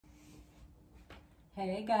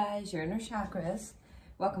Hey guys, your inner chakras.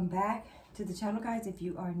 Welcome back to the channel, guys. If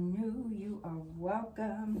you are new, you are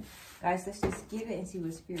welcome. Guys, let's just get it and see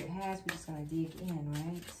what Spirit has. We're just going to dig in,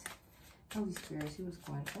 right? Holy Spirit, see what's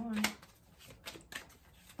going on.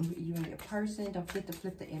 You and your person, don't forget to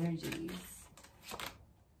flip the energies.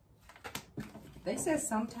 They said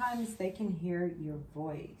sometimes they can hear your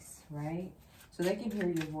voice, right? So they can hear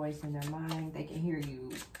your voice in their mind. They can hear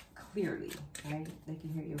you clearly, right? They can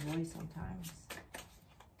hear your voice sometimes.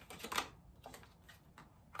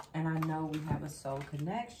 And I know we have a soul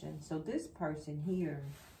connection. So this person here,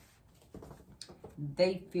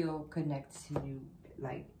 they feel connected to you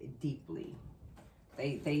like deeply.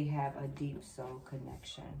 They have a deep soul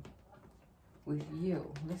connection with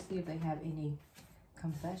you. Let's see if they have any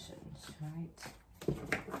confessions, right?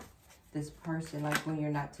 This person, like when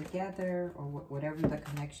you're not together or whatever the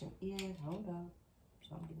connection is. Hold up.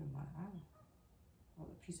 Something in my eye. Oh,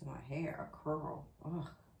 a piece of my hair, a curl. Ugh.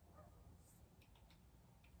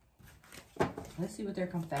 Let's see what their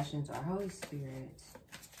confessions are. Holy Spirit,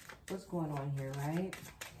 what's going on here, right?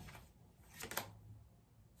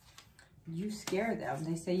 You scare them.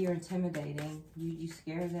 They say you're intimidating. You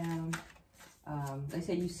scare them. They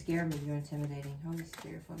say you scare me. You're intimidating. Holy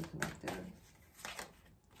Spirit, for the collective.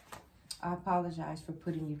 I apologize for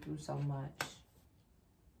putting you through so much.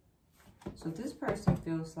 So this person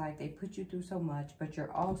feels like they put you through so much, but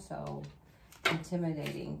you're also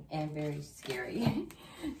intimidating and very scary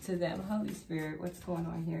to them. Holy Spirit, what's going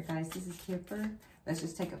on here, guys? This is Kipper. Let's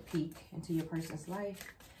just take a peek into your person's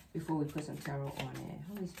life before we put some tarot on it.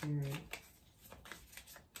 Holy Spirit.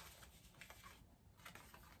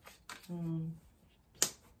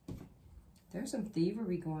 There's some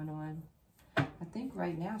thievery going on. I think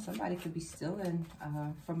right now somebody could be stealing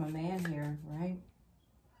from a man here, right?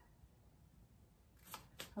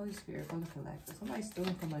 Holy Spirit, for the collective. Somebody's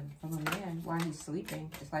stealing from a man while he's sleeping.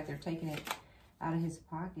 It's like they're taking it out of his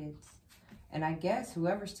pockets. And I guess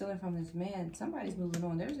whoever's stealing from this man, somebody's moving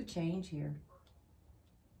on. There's a change here.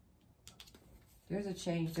 There's a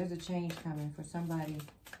change. There's a change coming for somebody.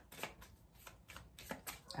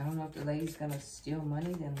 I don't know if the lady's going to steal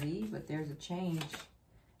money then leave, but there's a change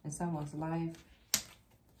in someone's life.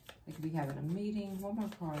 They could be having a meeting. One more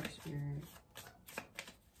card, Spirit.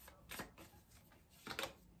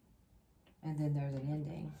 And then there's an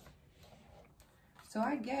ending. So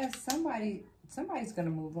I guess somebody's going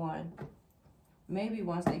to move on. Maybe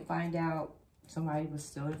once they find out somebody was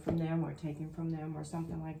stealing from them or taking from them or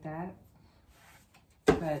something like that.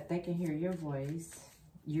 But they can hear your voice.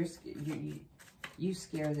 You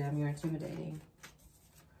scare them. You're intimidating.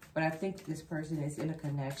 But I think this person is in a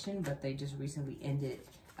connection, but they just recently ended it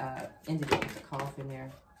with a cough in there.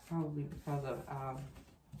 Probably because of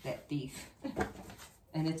that thief.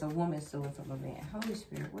 And it's a woman stealing from a man. Holy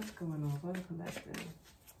Spirit, what's going on? What a collective.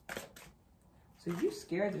 So you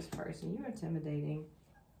scare this person. You're intimidating.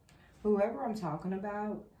 Whoever I'm talking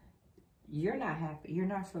about, you're not happy. You're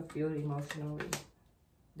not fulfilled emotionally.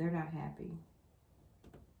 They're not happy.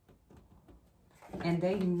 And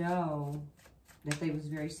they know that they was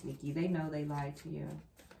very sneaky. They know they lied to you.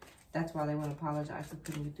 That's why they want to apologize for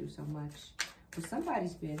putting you through so much. But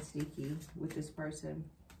somebody's being sneaky with this person.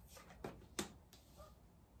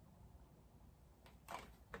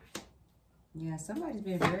 Yeah, somebody's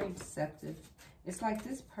being very deceptive. It's like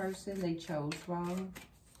this person, they chose wrong.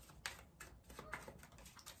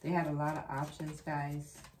 They had a lot of options,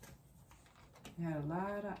 guys. They had a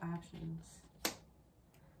lot of options.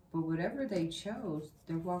 But whatever they chose,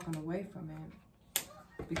 they're walking away from it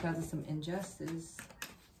because of some injustice.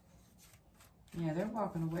 Yeah, they're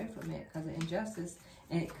walking away from it because of injustice.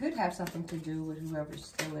 And it could have something to do with whoever's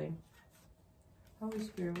stealing. Holy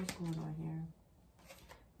Spirit, what's going on here?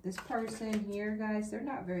 This person here, guys, they're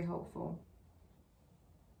not very hopeful.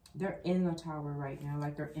 They're in the tower right now,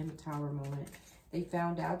 like they're in the tower moment. They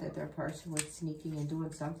found out that their person was sneaking and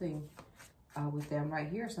doing something with them. Right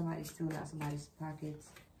here, somebody's stealing out somebody's pockets.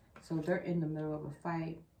 So they're in the middle of a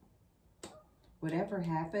fight. Whatever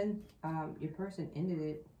happened, your person ended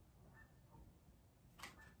it.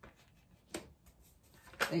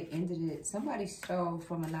 They ended it. Somebody stole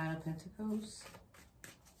from a Nine of Pentacles.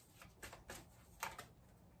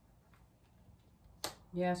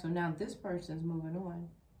 Yeah, so now this person's moving on.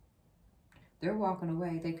 They're walking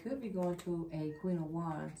away. They could be going to a Queen of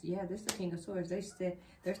Wands. Yeah, this is the King of Swords.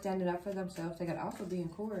 They're standing up for themselves. They could also be in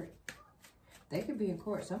court. They could be in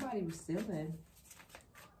court. Somebody was stealing.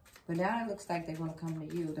 But now it looks like they want to come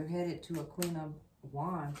to you. They're headed to a Queen of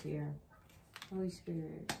Wands here. Holy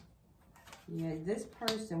Spirit. Yeah, this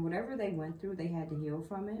person, whatever they went through, they had to heal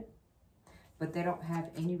from it. But they don't have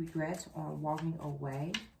any regrets on walking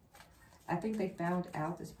away. I think they found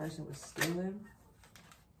out this person was stealing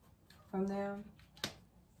from them.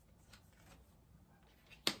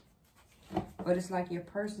 But it's like your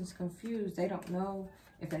person's confused. They don't know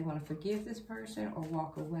if they want to forgive this person or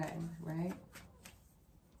walk away, right?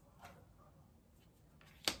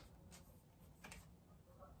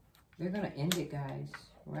 They're going to end it, guys,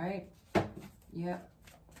 right? Yep.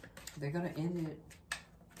 They're going to end it.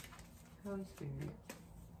 Holy Spirit.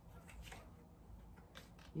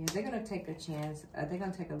 Yeah, they're going to take a chance. They're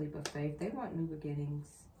going to take a leap of faith. They want new beginnings.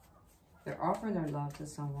 They're offering their love to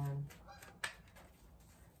someone.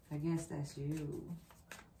 I guess that's you.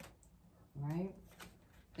 Right?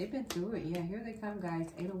 They've been through it. Yeah, here they come, guys.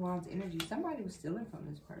 8 of Wands energy. Somebody was stealing from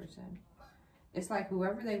this person. It's like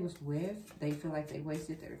whoever they was with, they feel like they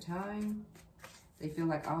wasted their time. They feel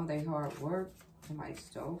like all their hard work, somebody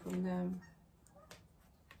stole from them.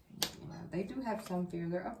 Yeah, they do have some fear.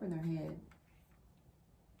 They're up in their head.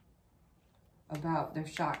 They're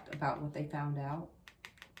shocked about what they found out.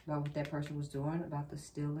 About what that person was doing, about the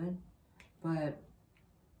stealing. But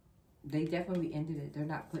they definitely ended it. They're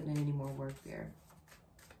not putting in any more work there.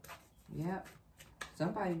 Yep.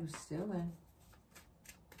 Somebody was stealing.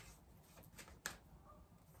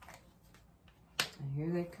 And here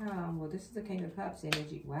they come. Well, this is the King of Cups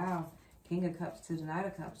energy. Wow. King of Cups to the Knight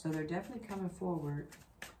of Cups. So they're definitely coming forward.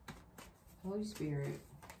 Holy Spirit.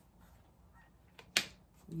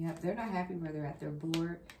 Yep. They're not happy where they're at. They're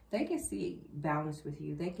bored. They can see balance with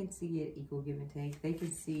you. They can see it equal give and take. They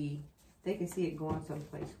can see it going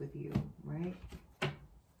someplace with you, right?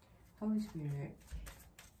 Holy Spirit.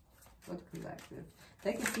 What the collective?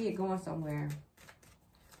 They can see it going somewhere.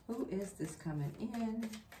 Who is this coming in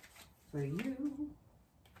for you?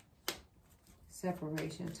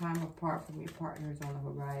 Separation. Time apart from your partners on the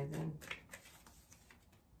horizon.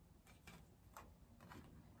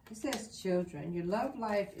 It says children. Your love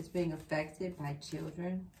life is being affected by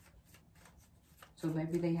children. So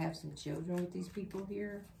maybe they have some children with these people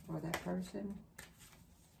here, or that person.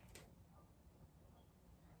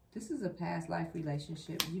 This is a past life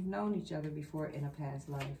relationship. You've known each other before in a past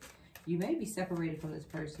life. You may be separated from this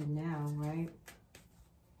person now, right?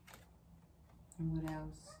 And what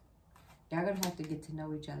else? Y'all gonna have to get to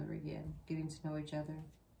know each other again. Getting to know each other.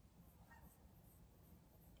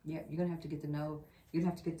 Yeah, you're gonna have to get to know. You're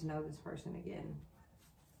gonna have to get to know this person again.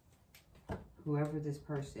 Whoever this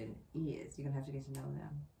person is, you're gonna have to get to know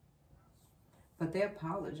them. But they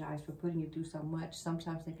apologize for putting you through so much.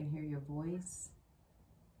 Sometimes they can hear your voice.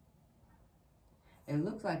 It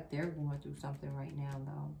looks like they're going through something right now,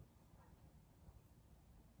 though.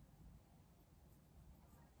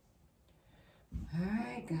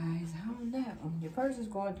 Alright, guys. I don't know. Your person's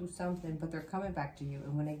going through something, but they're coming back to you.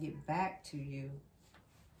 And when they get back to you,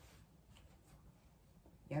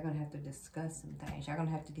 y'all going to have to discuss some things. Y'all going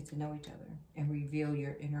to have to get to know each other and reveal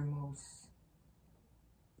your innermost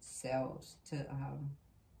selves to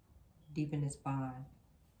deepen this bond.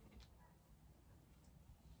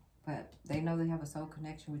 But they know they have a soul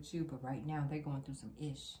connection with you, but right now they're going through some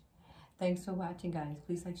ish. Thanks for watching, guys.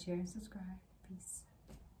 Please like, share, and subscribe. Peace.